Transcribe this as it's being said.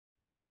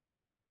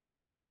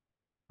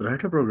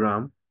Write a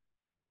program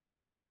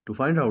to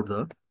find out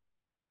the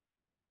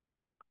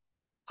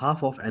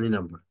half of any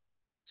number.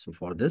 So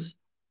for this,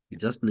 we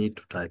just need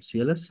to type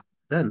CLS.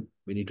 Then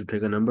we need to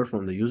take a number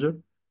from the user.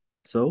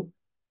 So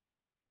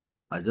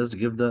I just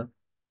give the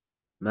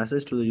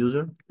message to the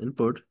user,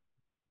 input,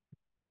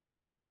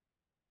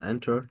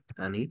 enter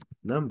any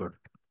number.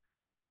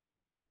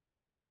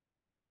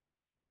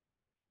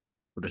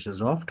 Quotations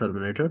of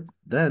terminator.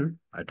 Then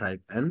I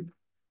type n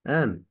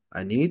and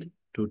I need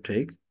to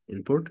take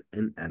input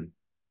in n.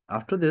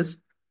 After this,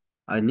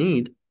 I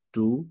need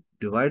to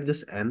divide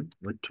this n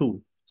with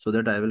 2 so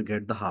that I will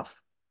get the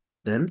half.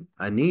 Then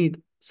I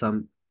need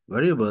some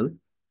variable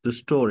to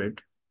store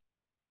it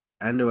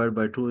and divide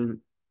by 2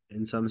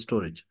 in some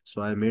storage.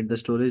 So I made the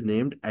storage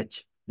named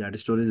h. That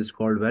storage is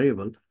called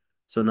variable.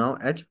 So now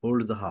h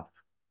holds the half.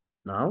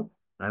 Now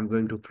I'm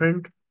going to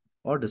print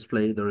or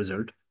display the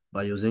result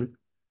by using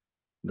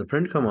the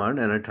print command,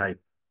 and I type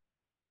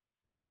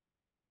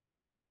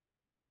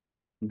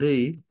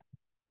the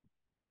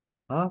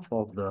half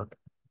of the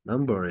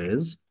number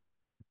is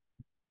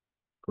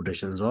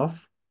quotations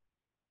of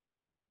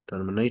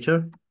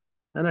terminator,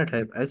 and I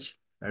type h.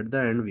 At the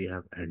end we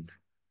have end.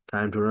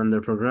 Time to run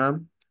the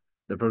program.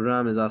 The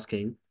program is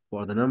asking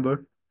for the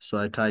number, so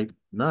I type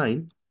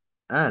 9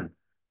 and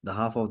the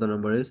half of the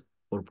number is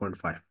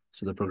 4.5.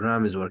 So the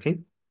program is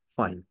working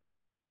fine.